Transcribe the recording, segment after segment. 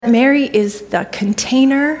Mary is the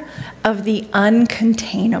container of the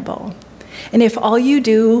uncontainable. And if all you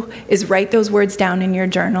do is write those words down in your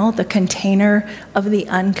journal, the container of the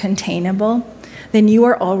uncontainable, then you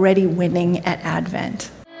are already winning at Advent.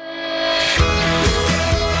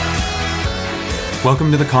 Welcome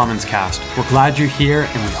to the Commons Cast. We're glad you're here,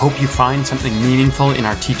 and we hope you find something meaningful in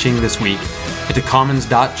our teaching this week. Head to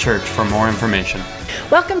commons.church for more information.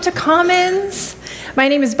 Welcome to Commons. My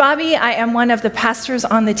name is Bobby. I am one of the pastors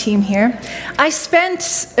on the team here. I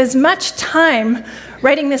spent as much time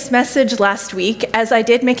writing this message last week as I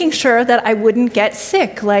did making sure that I wouldn't get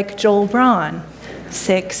sick like Joel Braun.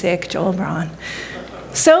 Sick Joel Braun.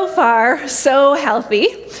 So far, so healthy,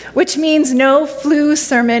 which means no flu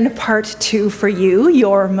sermon part 2 for you.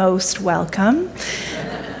 You're most welcome.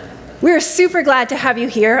 We're super glad to have you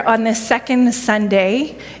here on this second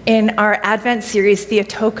Sunday in our Advent series,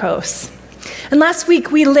 Theotokos. And last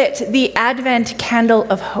week we lit the Advent candle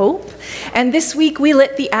of hope, and this week we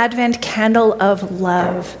lit the Advent candle of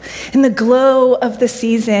love. In the glow of the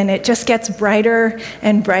season, it just gets brighter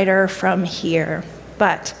and brighter from here.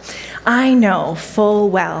 But I know full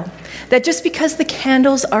well that just because the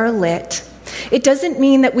candles are lit, it doesn't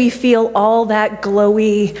mean that we feel all that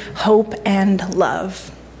glowy hope and love.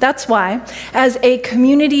 That's why, as a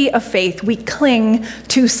community of faith, we cling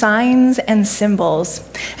to signs and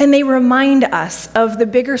symbols, and they remind us of the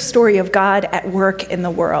bigger story of God at work in the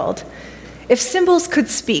world. If symbols could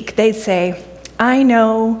speak, they'd say, I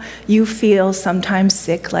know you feel sometimes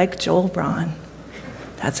sick like Joel Braun.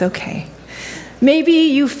 That's okay. Maybe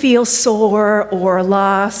you feel sore or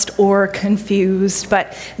lost or confused,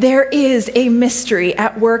 but there is a mystery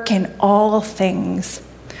at work in all things.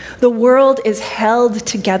 The world is held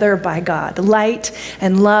together by God. Light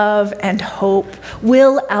and love and hope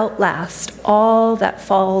will outlast all that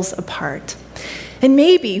falls apart. And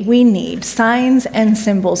maybe we need signs and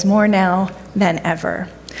symbols more now than ever.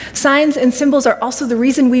 Signs and symbols are also the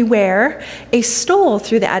reason we wear a stole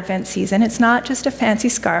through the Advent season. It's not just a fancy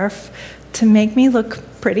scarf to make me look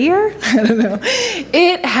prettier. I don't know.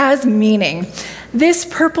 It has meaning. This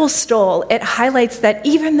purple stole, it highlights that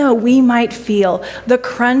even though we might feel the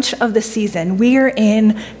crunch of the season, we're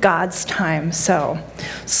in God's time. So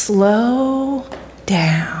slow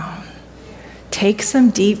down. Take some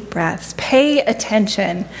deep breaths. Pay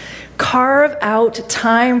attention. Carve out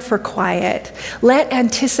time for quiet. Let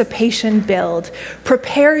anticipation build.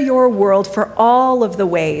 Prepare your world for all of the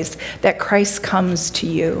ways that Christ comes to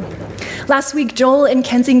you. Last week, Joel in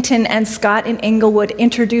Kensington and Scott in Englewood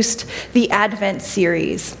introduced the Advent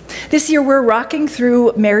series. This year, we're rocking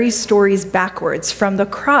through Mary's stories backwards from the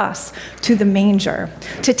cross to the manger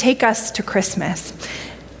to take us to Christmas.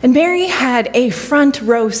 And Mary had a front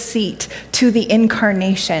row seat to the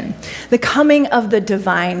incarnation, the coming of the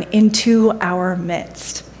divine into our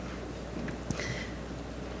midst.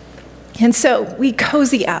 And so we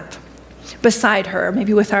cozy up beside her,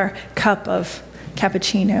 maybe with our cup of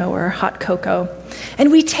cappuccino or hot cocoa,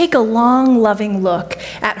 and we take a long, loving look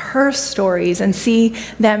at her stories and see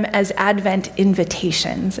them as Advent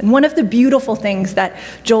invitations. And one of the beautiful things that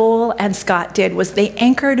Joel and Scott did was they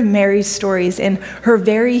anchored Mary's stories in her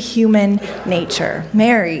very human nature.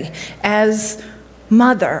 Mary as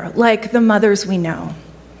mother, like the mothers we know.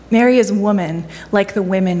 Mary as woman, like the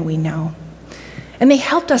women we know. And they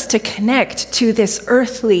helped us to connect to this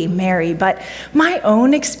earthly Mary, but my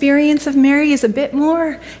own experience of Mary is a bit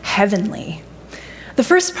more heavenly. The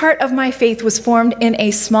first part of my faith was formed in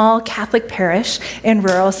a small Catholic parish in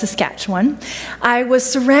rural Saskatchewan. I was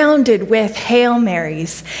surrounded with Hail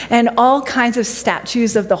Marys and all kinds of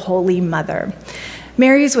statues of the Holy Mother.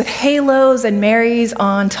 Marys with halos and Marys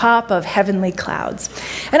on top of heavenly clouds.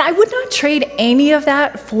 And I would not trade any of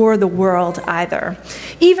that for the world either,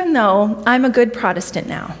 even though I'm a good Protestant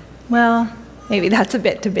now. Well, maybe that's a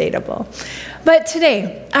bit debatable. But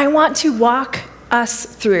today, I want to walk us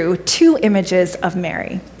through 2 images of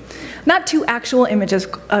Mary. Not 2 actual images,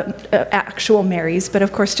 actual Marys, but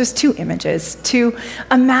of course just 2 images to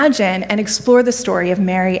imagine and explore the story of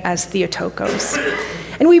Mary as Theotokos.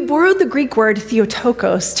 And we borrowed the Greek word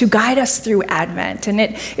Theotokos to guide us through Advent, and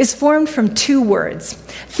it is formed from 2 words,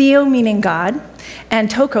 Theo meaning God, and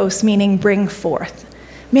Tokos meaning bring forth.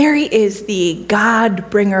 Mary is the God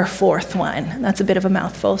bringer forth one. That's a bit of a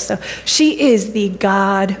mouthful. So she is the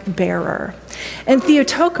God bearer. And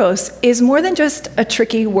Theotokos is more than just a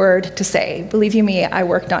tricky word to say. Believe you me, I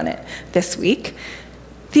worked on it this week.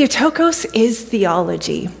 Theotokos is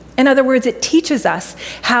theology. In other words, it teaches us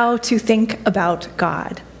how to think about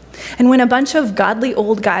God. And when a bunch of godly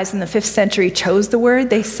old guys in the 5th century chose the word,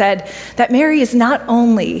 they said that Mary is not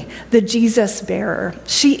only the Jesus bearer,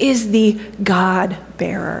 she is the God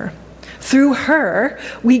bearer. Through her,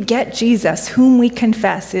 we get Jesus, whom we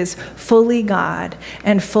confess is fully God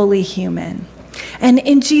and fully human. And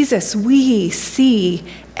in Jesus, we see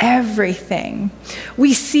everything.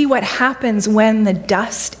 We see what happens when the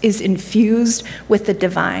dust is infused with the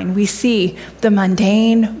divine. We see the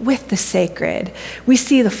mundane with the sacred. We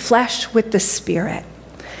see the flesh with the spirit.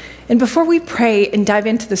 And before we pray and dive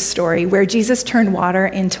into the story where Jesus turned water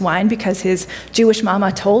into wine because his Jewish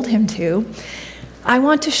mama told him to, I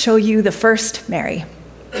want to show you the first Mary.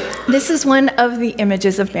 This is one of the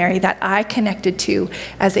images of Mary that I connected to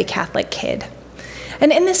as a Catholic kid.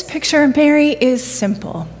 And in this picture, Mary is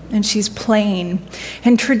simple, and she's plain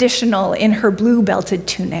and traditional in her blue belted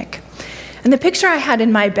tunic. And the picture I had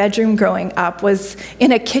in my bedroom growing up was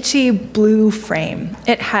in a kitschy blue frame.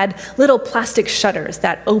 It had little plastic shutters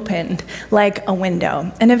that opened like a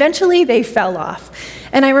window, and eventually they fell off.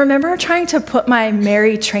 And I remember trying to put my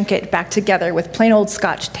Mary trinket back together with plain old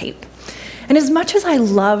Scotch tape. And as much as I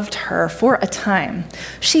loved her for a time,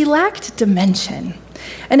 she lacked dimension.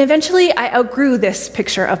 And eventually I outgrew this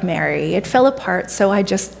picture of Mary. It fell apart, so I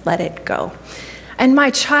just let it go. And my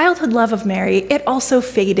childhood love of Mary, it also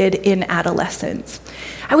faded in adolescence.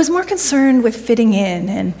 I was more concerned with fitting in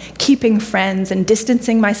and keeping friends and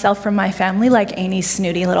distancing myself from my family like any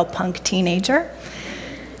snooty little punk teenager.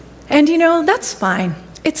 And that's fine.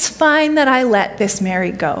 It's fine that I let this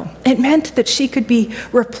Mary go. It meant that she could be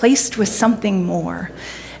replaced with something more.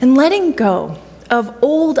 And letting go of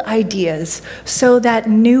old ideas so that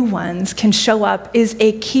new ones can show up is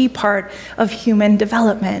a key part of human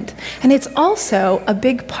development. And it's also a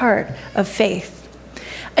big part of faith.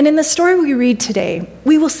 And in the story we read today,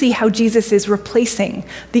 we will see how Jesus is replacing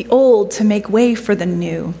the old to make way for the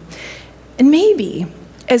new. And maybe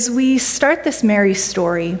as we start this Mary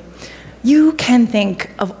story, you can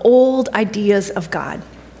think of old ideas of God,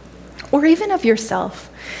 or even of yourself,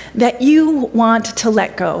 that you want to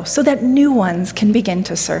let go so that new ones can begin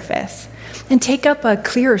to surface and take up a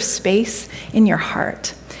clearer space in your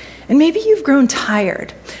heart. And maybe you've grown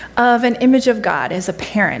tired of an image of God as a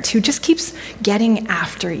parent who just keeps getting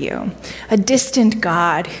after you, a distant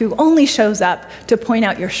God who only shows up to point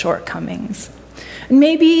out your shortcomings. And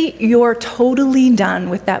maybe you're totally done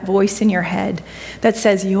with that voice in your head that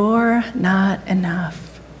says you're not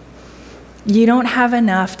enough. You don't have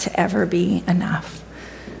enough to ever be enough.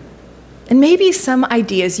 And maybe some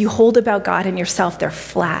ideas you hold about God and yourself, they're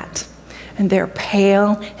flat, and they're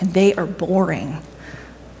pale, and they are boring.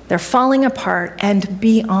 They're falling apart and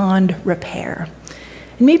beyond repair.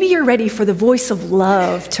 And maybe you're ready for the voice of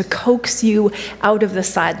love to coax you out of the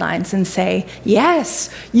sidelines and say,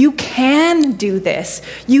 yes, you can do this.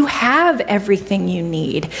 You have everything you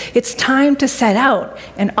need. It's time to set out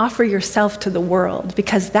and offer yourself to the world,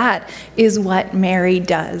 because that is what Mary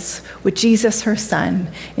does with Jesus, her son,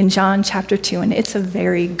 in John chapter 2, and it's a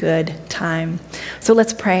very good time. So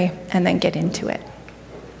let's pray and then get into it.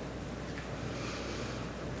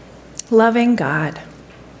 Loving God,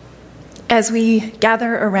 as we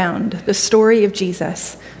gather around the story of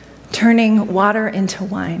Jesus turning water into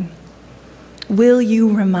wine, will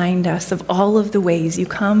you remind us of all of the ways you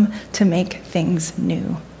come to make things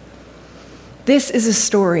new? This is a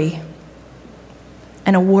story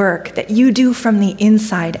and a work that you do from the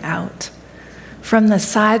inside out, from the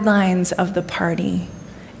sidelines of the party,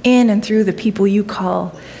 in and through the people you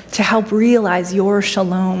call to help realize your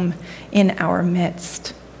shalom in our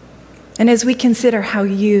midst. And as we consider how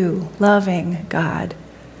you, loving God,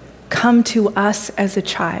 come to us as a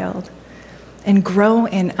child and grow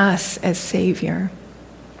in us as Savior,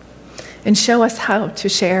 and show us how to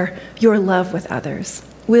share your love with others,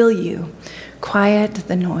 will you quiet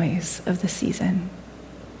the noise of the season?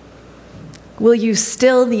 Will you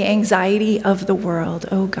still the anxiety of the world?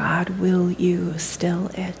 Oh God, will you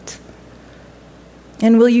still it?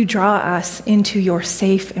 And will you draw us into your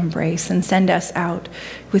safe embrace and send us out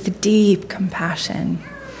with deep compassion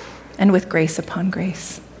and with grace upon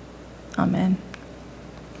grace? Amen.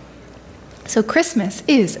 So Christmas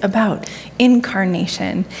is about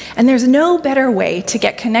incarnation, and there's no better way to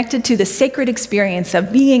get connected to the sacred experience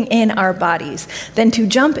of being in our bodies than to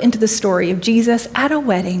jump into the story of Jesus at a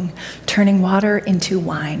wedding, turning water into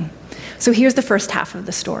wine. So here's the first half of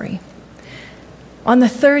the story. On the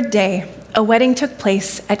third day, a wedding took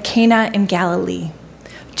place at Cana in Galilee.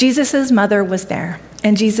 Jesus' mother was there,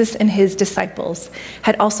 and Jesus and his disciples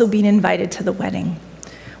had also been invited to the wedding.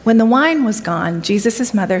 When the wine was gone,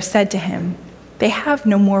 Jesus' mother said to him, "They have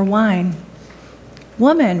no more wine."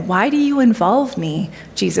 "Woman, why do you involve me?"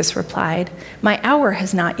 Jesus replied, "My hour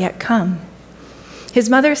has not yet come." His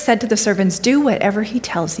mother said to the servants, "Do whatever he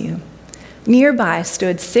tells you." Nearby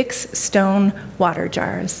stood 6 stone water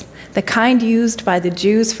jars, the kind used by the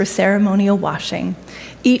Jews for ceremonial washing,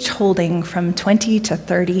 each holding from 20 to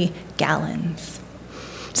 30 gallons.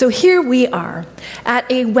 So here we are at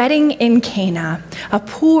a wedding in Cana, a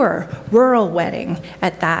poor rural wedding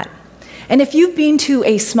at that. And if you've been to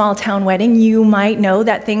a small town wedding, you might know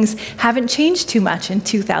that things haven't changed too much in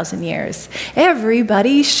 2,000 years.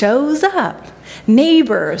 Everybody shows up.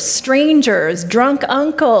 Neighbors, strangers, drunk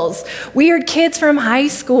uncles, weird kids from high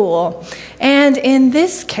school, and in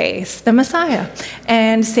this case, the Messiah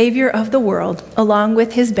and Savior of the world, along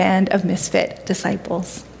with his band of misfit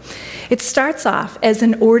disciples. It starts off as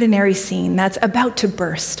an ordinary scene that's about to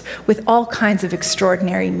burst with all kinds of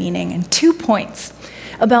extraordinary meaning, and 2 points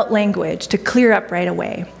about language to clear up right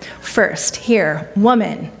away. First, here,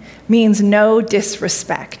 woman means no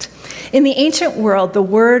disrespect. In the ancient world, the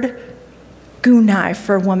word gunai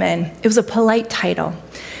for woman, it was a polite title.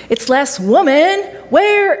 It's less, "Woman,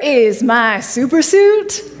 where is my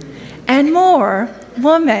supersuit?" and more,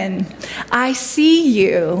 "Woman, I see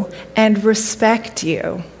you and respect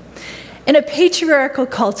you." In a patriarchal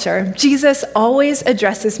culture, Jesus always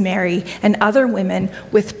addresses Mary and other women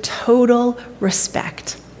with total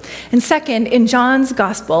respect. And second, in John's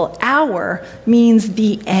gospel, hour means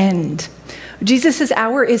the end. Jesus'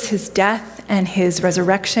 hour is his death and his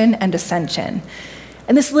resurrection and ascension.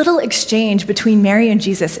 And this little exchange between Mary and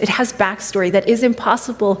Jesus, it has backstory that is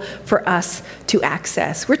impossible for us to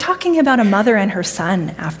access. We're talking about a mother and her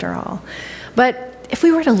son, after all. But if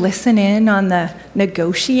we were to listen in on the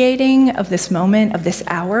negotiating of this moment, of this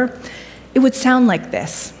hour, it would sound like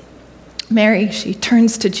this. Mary, she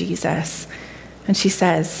turns to Jesus and she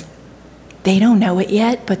says, "They don't know it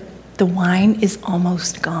yet, but the wine is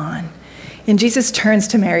almost gone." And Jesus turns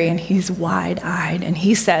to Mary and he's wide-eyed and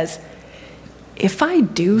he says, "If I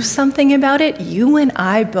do something about it, you and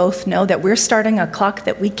I both know that we're starting a clock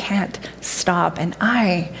that we can't stop. And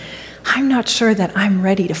I'm not sure that I'm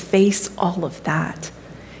ready to face all of that."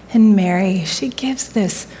 And Mary, she gives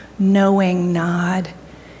this knowing nod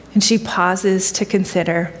and she pauses to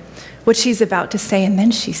consider what she's about to say, and then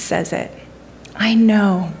she says it. "I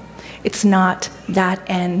know it's not that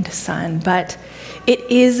end, son, but it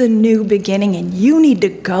is a new beginning and you need to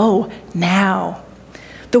go now.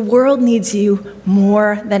 The world needs you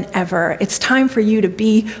more than ever. It's time for you to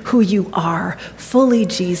be who you are, fully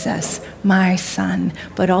Jesus, my son,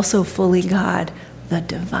 but also fully God, the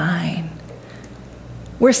divine."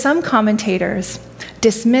 Where some commentators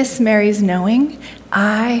dismiss Mary's knowing,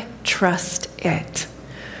 I trust it.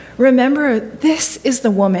 Remember, this is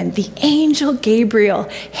the woman the angel Gabriel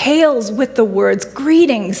hails with the words,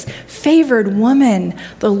 "Greetings, favored woman,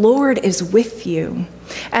 the Lord is with you."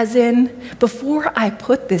 As in, before I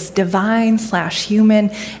put this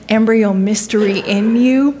divine/human embryo mystery in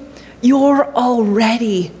you, you're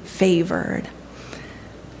already favored.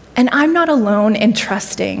 And I'm not alone in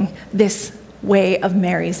trusting this way of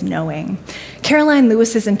Mary's knowing. Caroline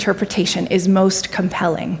Lewis's interpretation is most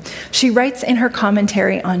compelling. She writes in her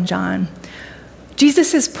commentary on John,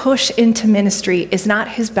 Jesus' push into ministry is not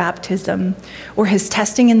his baptism or his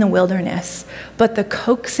testing in the wilderness, but the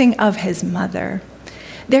coaxing of his mother.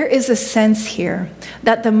 There is a sense here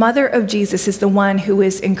that the mother of Jesus is the one who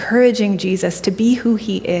is encouraging Jesus to be who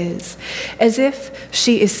he is, as if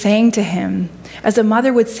she is saying to him, as a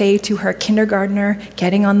mother would say to her kindergartner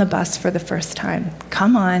getting on the bus for the first time,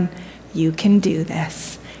 "Come on, you can do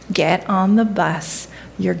this. Get on the bus.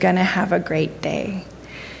 You're going to have a great day."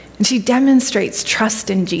 And she demonstrates trust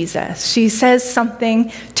in Jesus. She says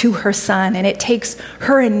something to her son, and it takes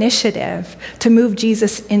her initiative to move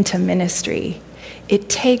Jesus into ministry. It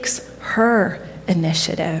takes her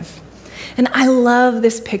initiative. And I love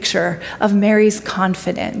this picture of Mary's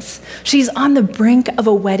confidence. She's on the brink of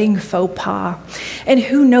a wedding faux pas. And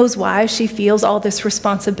who knows why she feels all this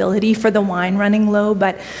responsibility for the wine running low,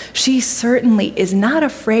 but she certainly is not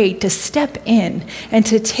afraid to step in and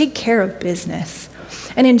to take care of business.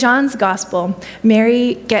 And in John's gospel,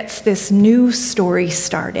 Mary gets this new story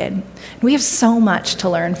started. We have so much to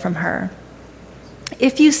learn from her.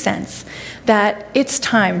 If you sense that it's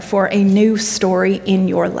time for a new story in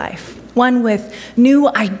your life, one with new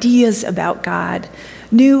ideas about God,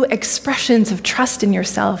 new expressions of trust in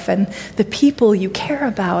yourself and the people you care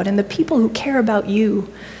about and the people who care about you,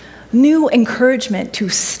 new encouragement to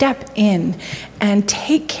step in and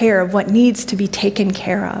take care of what needs to be taken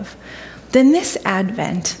care of, then this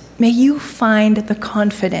Advent, may you find the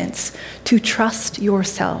confidence to trust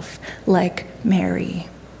yourself like Mary.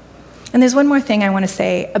 And there's one more thing I want to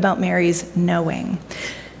say about Mary's knowing.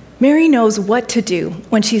 Mary knows what to do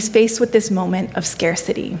when she's faced with this moment of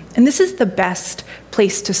scarcity. And this is the best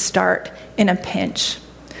place to start in a pinch.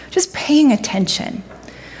 Just paying attention,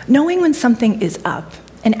 knowing when something is up,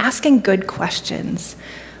 and asking good questions.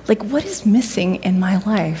 Like, what is missing in my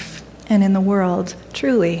life and in the world,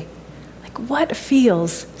 truly? Like, what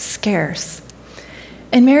feels scarce?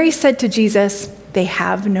 And Mary said to Jesus, "They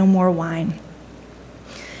have no more wine."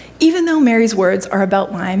 Even though Mary's words are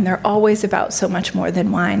about wine, they're always about so much more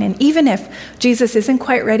than wine. And even if Jesus isn't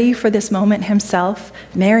quite ready for this moment himself,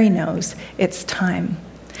 Mary knows it's time.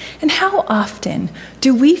 And how often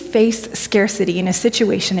do we face scarcity in a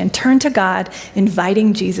situation and turn to God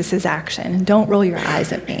inviting Jesus' action? And don't roll your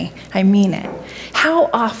eyes at me. I mean it.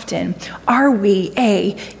 How often are we,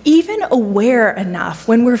 A, even aware enough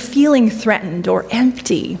when we're feeling threatened or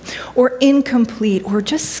empty or incomplete or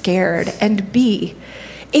just scared, and B,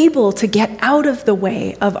 able to get out of the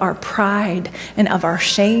way of our pride and of our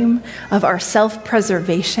shame, of our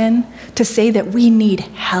self-preservation, to say that we need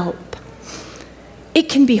help? It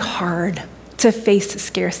can be hard to face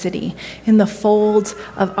scarcity in the folds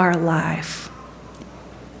of our life.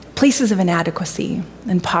 Places of inadequacy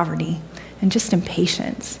and poverty and just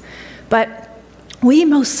impatience. But we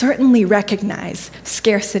most certainly recognize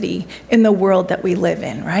scarcity in the world that we live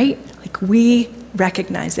in, right? Like, we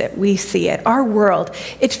recognize it, we see it. Our world,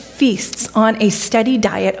 it feasts on a steady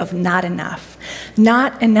diet of not enough.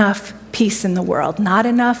 Not enough peace in the world, not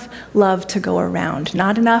enough love to go around,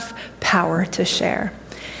 not enough power to share.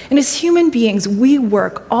 And as human beings, we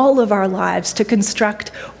work all of our lives to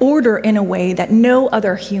construct order in a way that no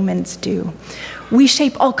other humans do. We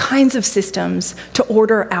shape all kinds of systems to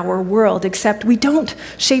order our world, except we don't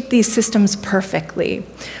shape these systems perfectly.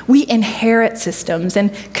 We inherit systems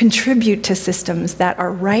and contribute to systems that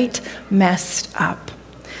are right messed up.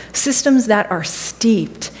 Systems that are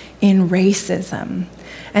steeped in racism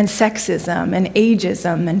and sexism and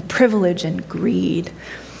ageism and privilege and greed.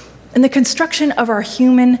 And the construction of our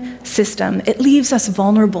human system, it leaves us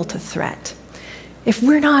vulnerable to threat. If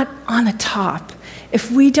we're not on the top, if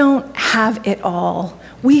we don't have it all,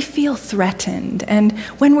 we feel threatened. And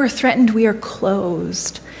when we're threatened, we are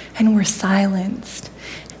closed and we're silenced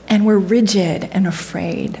and we're rigid and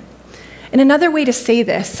afraid. And another way to say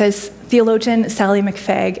this, says theologian Sally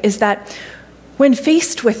McFaig, is that when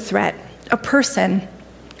faced with threat, a person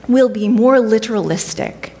will be more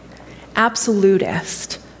literalistic,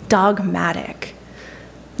 absolutist, dogmatic.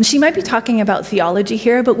 And she might be talking about theology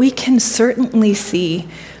here, but we can certainly see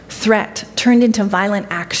threat turned into violent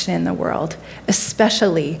action in the world,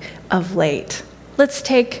 especially of late. Let's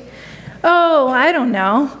take,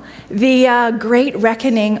 the great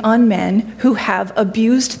reckoning on men who have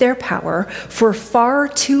abused their power for far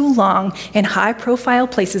too long in high-profile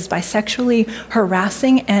places by sexually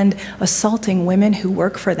harassing and assaulting women who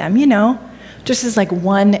work for them. You know, just as like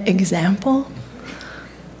one example.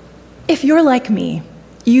 If you're like me,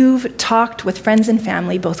 you've talked with friends and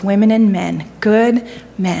family, both women and men, good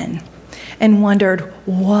men, and wondered,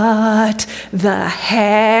 what the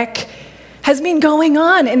heck has been going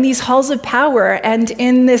on in these halls of power and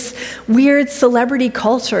in this weird celebrity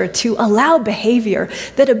culture to allow behavior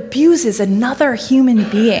that abuses another human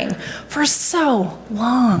being for so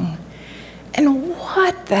long? And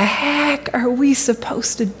what the heck are we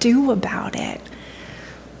supposed to do about it?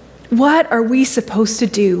 What are we supposed to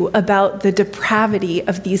do about the depravity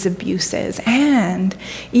of these abuses, and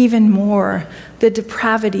even more, the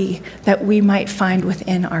depravity that we might find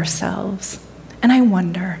within ourselves? And I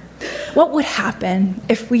wonder, what would happen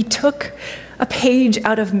if we took a page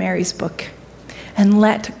out of Mary's book and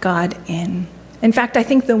let God in? In fact, I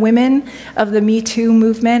think the women of the Me Too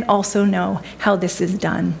movement also know how this is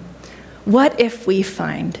done. What if we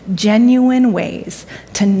find genuine ways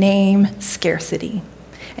to name scarcity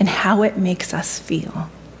and how it makes us feel?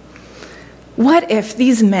 What if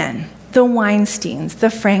these men, the Weinsteins, the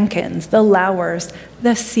Frankens, the Lauers,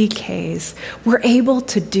 the CKs, were able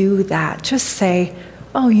to do that? Just say,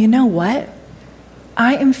 oh, you know what?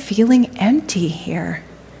 I am feeling empty here.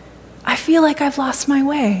 I feel like I've lost my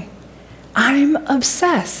way. I'm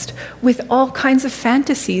obsessed with all kinds of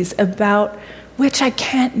fantasies about which I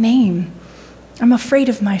can't name. I'm afraid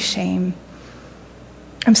of my shame.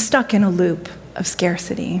 I'm stuck in a loop of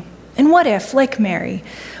scarcity. And what if, like Mary,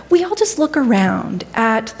 we all just look around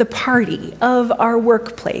at the party of our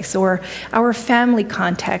workplace or our family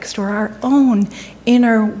context or our own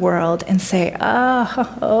inner world and say,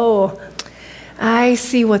 oh, I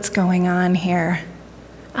see what's going on here.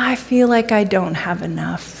 I feel like I don't have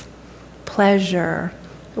enough pleasure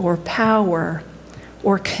or power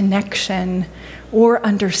or connection or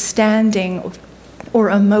understanding or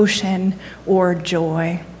emotion or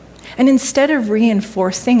joy. And instead of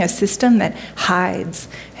reinforcing a system that hides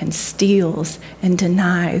and steals and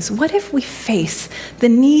denies, what if we face the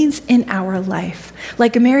needs in our life?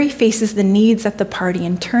 Like Mary faces the needs at the party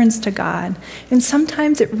and turns to God. And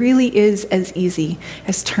sometimes it really is as easy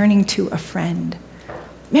as turning to a friend.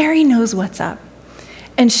 Mary knows what's up.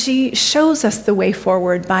 And she shows us the way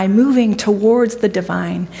forward by moving towards the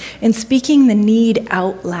divine and speaking the need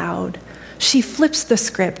out loud. She flips the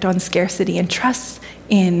script on scarcity and trusts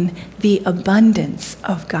in the abundance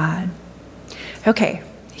of God. Okay,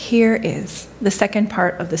 here is the second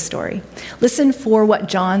part of the story. Listen for what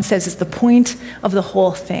John says is the point of the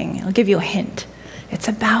whole thing. I'll give you a hint. It's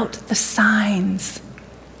about the signs.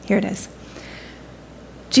 Here it is.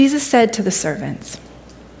 Jesus said to the servants,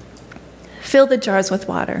 "Fill the jars with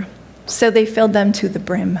water." So they filled them to the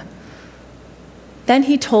brim. Then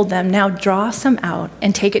he told them, "Now draw some out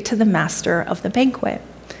and take it to the master of the banquet."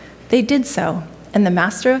 They did so, and the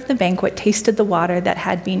master of the banquet tasted the water that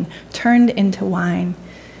had been turned into wine.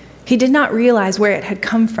 He did not realize where it had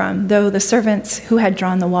come from, though the servants who had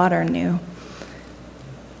drawn the water knew.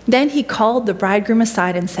 Then he called the bridegroom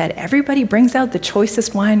aside and said, "Everybody brings out the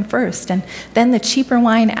choicest wine first, and then the cheaper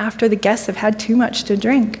wine after the guests have had too much to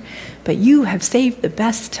drink. But you have saved the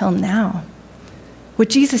best till now." What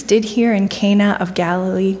Jesus did here in Cana of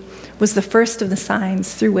Galilee was the first of the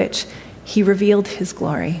signs through which he revealed his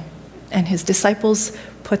glory, and his disciples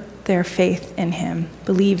put their faith in him,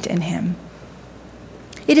 believed in him.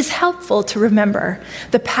 It is helpful to remember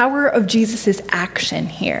the power of Jesus' action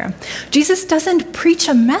here. Jesus doesn't preach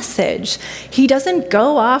a message. He doesn't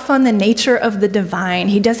go off on the nature of the divine.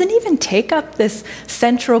 He doesn't even take up this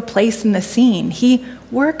central place in the scene. He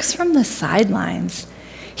works from the sidelines.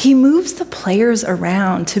 He moves the players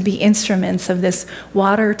around to be instruments of this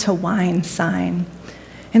water to wine sign.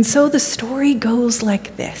 And so the story goes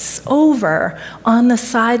like this. Over on the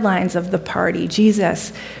sidelines of the party,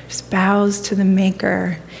 Jesus just bows to the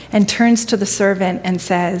maker and turns to the servant and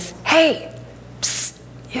says, "Hey, psst,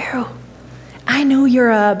 you. I know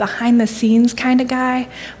you're a behind-the-scenes kind of guy,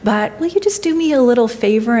 but will you just do me a little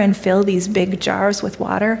favor and fill these big jars with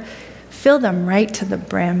water? Fill them right to the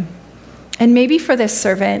brim." And maybe for this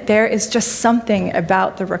servant, there is just something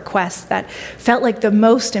about the request that felt like the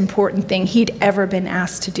most important thing he'd ever been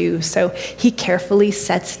asked to do. So he carefully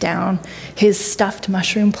sets down his stuffed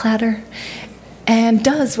mushroom platter and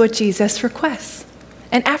does what Jesus requests.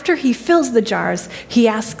 And after he fills the jars, he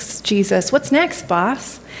asks Jesus, "What's next,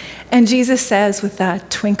 boss?" And Jesus says with a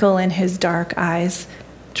twinkle in his dark eyes,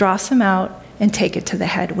 "Draw some out and take it to the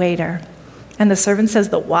head waiter." And the servant says,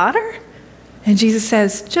 "The water?" And Jesus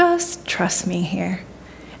says, "Just trust me here."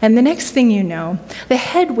 And the next thing you know, the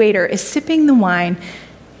head waiter is sipping the wine,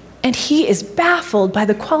 and he is baffled by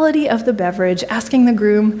the quality of the beverage, asking the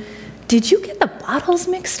groom, "Did you get the bottles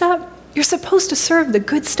mixed up? You're supposed to serve the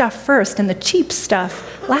good stuff first and the cheap stuff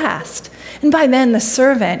last." And by then, the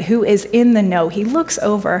servant who is in the know, he looks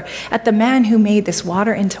over at the man who made this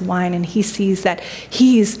water into wine, and he sees that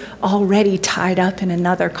he's already tied up in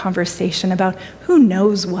another conversation about who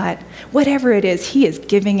knows what. Whatever it is, he is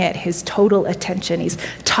giving it his total attention. He's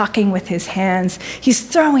talking with his hands. He's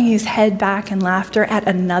throwing his head back in laughter at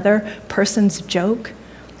another person's joke,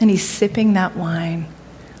 and he's sipping that wine.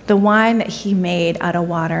 The wine that he made out of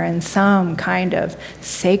water in some kind of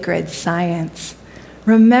sacred science.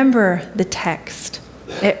 Remember the text.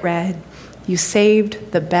 It read, "You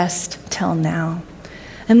saved the best till now."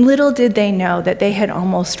 And little did they know that they had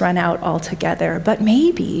almost run out altogether. But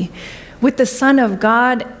maybe with the Son of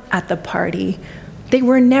God at the party, they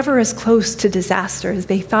were never as close to disaster as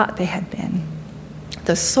they thought they had been.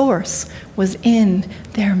 The source was in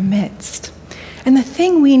their midst. And the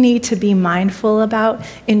thing we need to be mindful about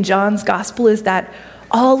in John's gospel is that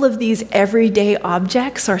all of these everyday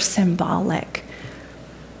objects are symbolic.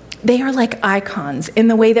 They are like icons in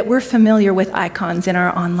the way that we're familiar with icons in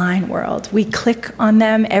our online world. We click on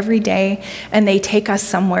them every day and they take us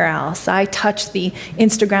somewhere else. I touch the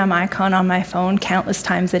Instagram icon on my phone countless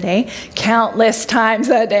times a day,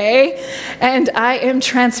 and I am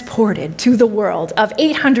transported to the world of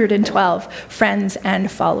 812 friends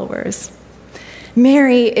and followers.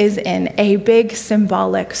 Mary is in a big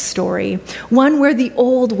symbolic story, one where the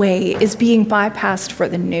old way is being bypassed for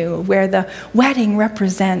the new, where the wedding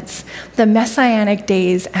represents the messianic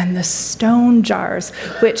days and the stone jars,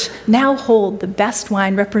 which now hold the best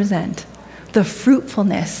wine, represent the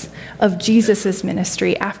fruitfulness of Jesus'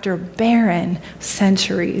 ministry after barren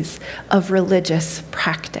centuries of religious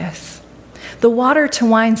practice. The water to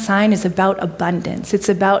wine sign is about abundance. It's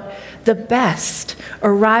about the best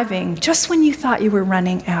arriving just when you thought you were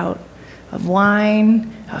running out of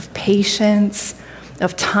wine, of patience,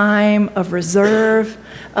 of time, of reserve,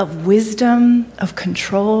 of wisdom, of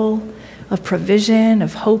control, of provision,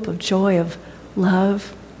 of hope, of joy, of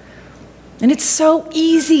love. And it's so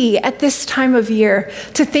easy at this time of year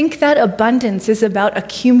to think that abundance is about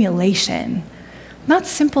accumulation, not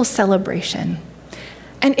simple celebration.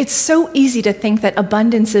 And it's so easy to think that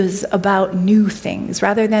abundance is about new things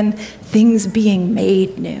rather than things being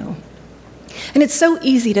made new. And it's so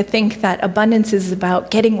easy to think that abundance is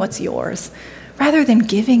about getting what's yours rather than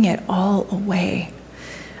giving it all away.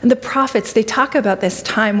 And the prophets, they talk about this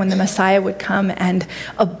time when the Messiah would come and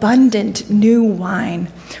abundant new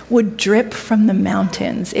wine would drip from the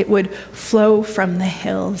mountains. It would flow from the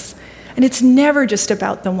hills. And it's never just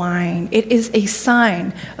about the wine. It is a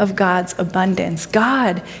sign of God's abundance.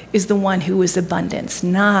 God is the one who is abundance,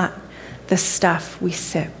 not the stuff we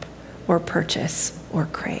sip or purchase or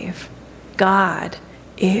crave. God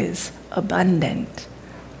is abundant.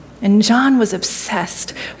 And John was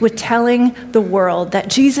obsessed with telling the world that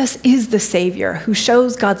Jesus is the Savior who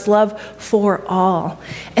shows God's love for all.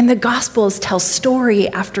 And the Gospels tell story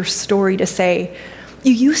after story to say,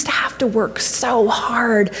 you used to have to work so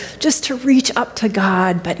hard just to reach up to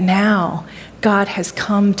God, but now God has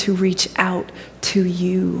come to reach out to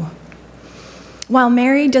you. While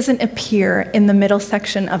Mary doesn't appear in the middle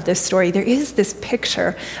section of this story, there is this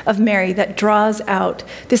picture of Mary that draws out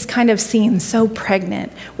this kind of scene so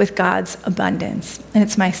pregnant with God's abundance. And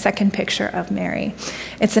it's my second picture of Mary.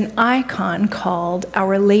 It's an icon called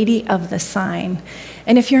Our Lady of the Sign.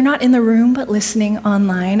 And if you're not in the room but listening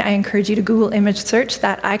online, I encourage you to Google image search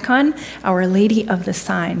that icon, Our Lady of the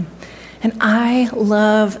Sign. And I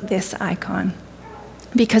love this icon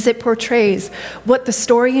because it portrays what the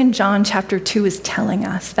story in John chapter 2 is telling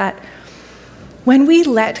us, that when we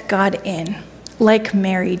let God in, like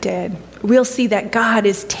Mary did, we'll see that God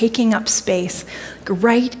is taking up space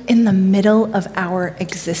right in the middle of our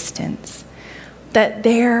existence, that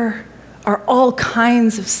there are all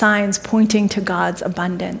kinds of signs pointing to God's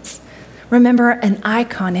abundance. Remember, an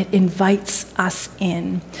icon, it invites us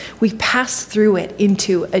in. We pass through it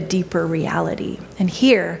into a deeper reality. And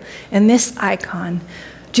here, in this icon,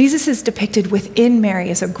 Jesus is depicted within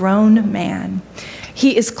Mary as a grown man.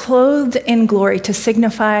 He is clothed in glory to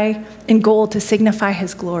signify, in gold to signify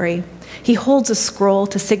his glory. He holds a scroll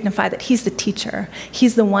to signify that he's the teacher.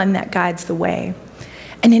 He's the one that guides the way.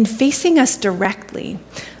 And in facing us directly,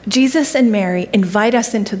 Jesus and Mary invite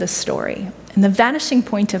us into the story. And the vanishing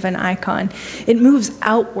point of an icon, it moves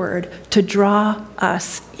outward to draw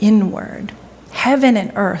us inward. Heaven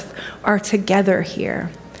and earth are together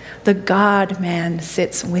here. The God-man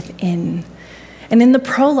sits within. And in the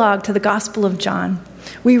prologue to the Gospel of John,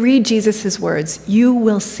 we read Jesus' words, "You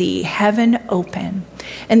will see heaven open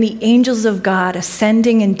and the angels of God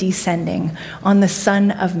ascending and descending on the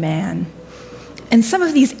Son of Man." And some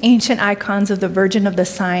of these ancient icons of the Virgin of the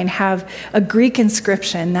Sign have a Greek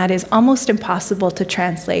inscription that is almost impossible to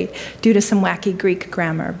translate due to some wacky Greek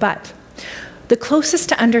grammar. But the closest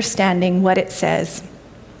to understanding what it says,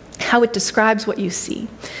 how it describes what you see,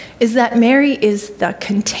 is that Mary is the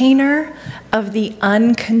container of the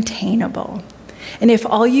uncontainable. And if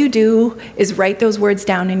all you do is write those words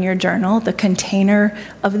down in your journal, the container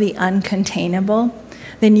of the uncontainable,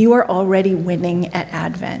 then you are already winning at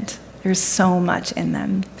Advent. There's so much in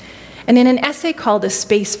them. And in an essay called A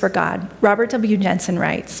Space for God, Robert W. Jensen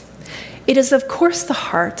writes, "It is of course the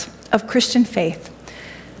heart of Christian faith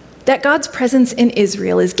that God's presence in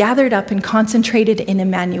Israel is gathered up and concentrated in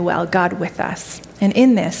Emmanuel, God with us. And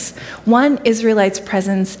in this, one Israelite's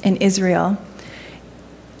presence in Israel,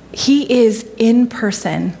 he is in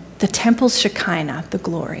person, the temple's Shekinah, the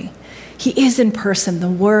glory. He is in person, the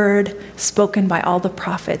word spoken by all the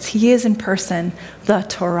prophets. He is in person, the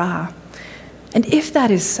Torah. And if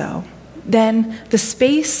that is so, then the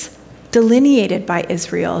space delineated by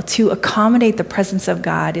Israel to accommodate the presence of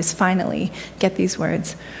God is finally, get these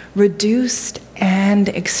words, reduced and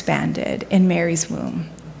expanded in Mary's womb,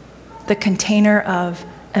 the container of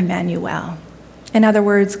Emmanuel. In other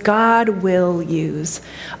words, God will use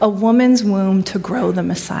a woman's womb to grow the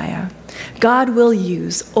Messiah. God will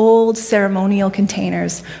use old ceremonial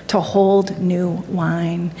containers to hold new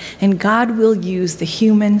wine. And God will use the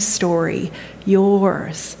human story,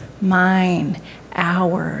 yours, mine,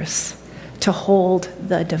 ours, to hold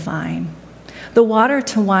the divine. The water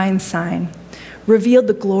to wine sign revealed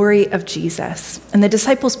the glory of Jesus, and the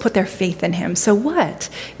disciples put their faith in him. So what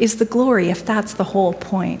is the glory if that's the whole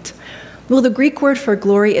point? Well, the Greek word for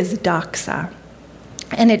glory is doxa.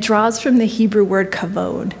 and it draws from the Hebrew word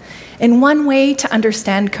kavod. And one way to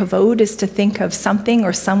understand kavod is to think of something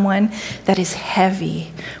or someone that is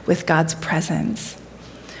heavy with God's presence.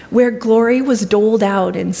 Where glory was doled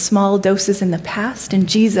out in small doses in the past, in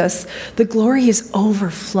Jesus, the glory is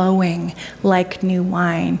overflowing like new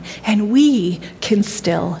wine, and we can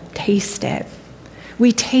still taste it.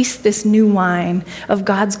 We taste this new wine of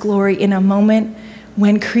God's glory in a moment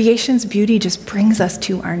when creation's beauty just brings us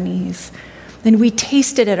to our knees. Then we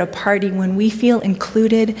taste it at a party when we feel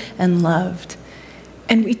included and loved.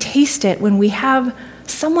 And we taste it when we have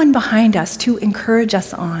someone behind us to encourage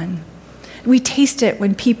us on. We taste it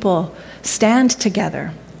when people stand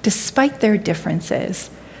together, despite their differences,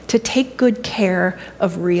 to take good care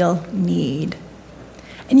of real need.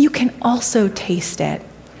 And you can also taste it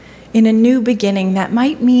in a new beginning that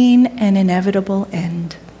might mean an inevitable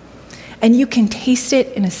end. And you can taste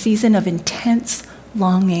it in a season of intense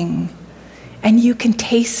longing. And you can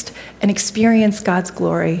taste and experience God's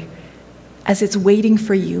glory as it's waiting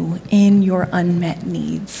for you in your unmet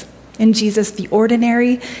needs. In Jesus, the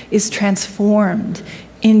ordinary is transformed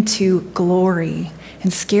into glory,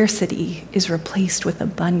 and scarcity is replaced with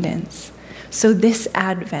abundance. So this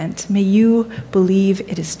Advent, may you believe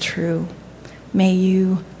it is true. May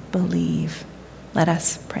you believe. Let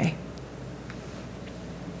us pray.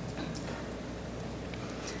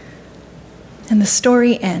 And the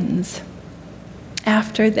story ends.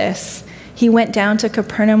 After this, he went down to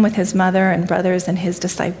Capernaum with his mother and brothers and his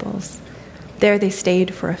disciples. There they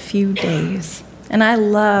stayed for a few days. And I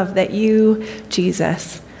love that you,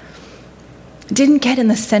 Jesus, didn't get in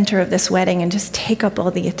the center of this wedding and just take up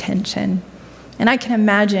all the attention. And I can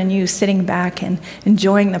imagine you sitting back and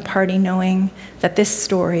enjoying the party, knowing that this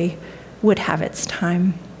story would have its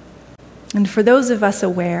time. And for those of us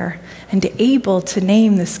aware and able to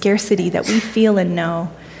name the scarcity that we feel and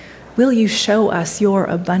know, will you show us your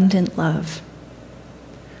abundant love?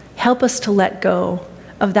 Help us to let go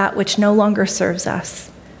of that which no longer serves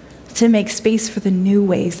us, to make space for the new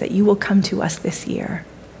ways that you will come to us this year.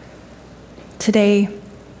 Today,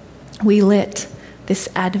 we lit this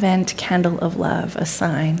Advent candle of love, a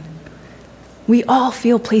sign. We all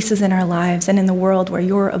feel places in our lives and in the world where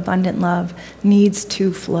your abundant love needs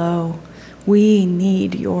to flow. We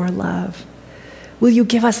need your love. Will you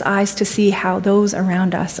give us eyes to see how those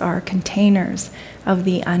around us are containers of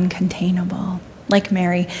the uncontainable? Like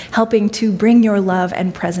Mary, helping to bring your love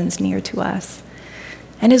and presence near to us.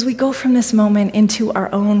 And as we go from this moment into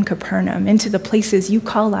our own Capernaum, into the places you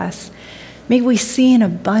call us, may we see an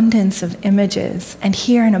abundance of images and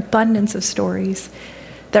hear an abundance of stories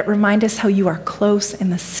that remind us how you are close in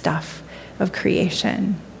the stuff of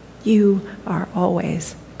creation. You are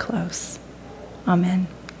always close. Amen.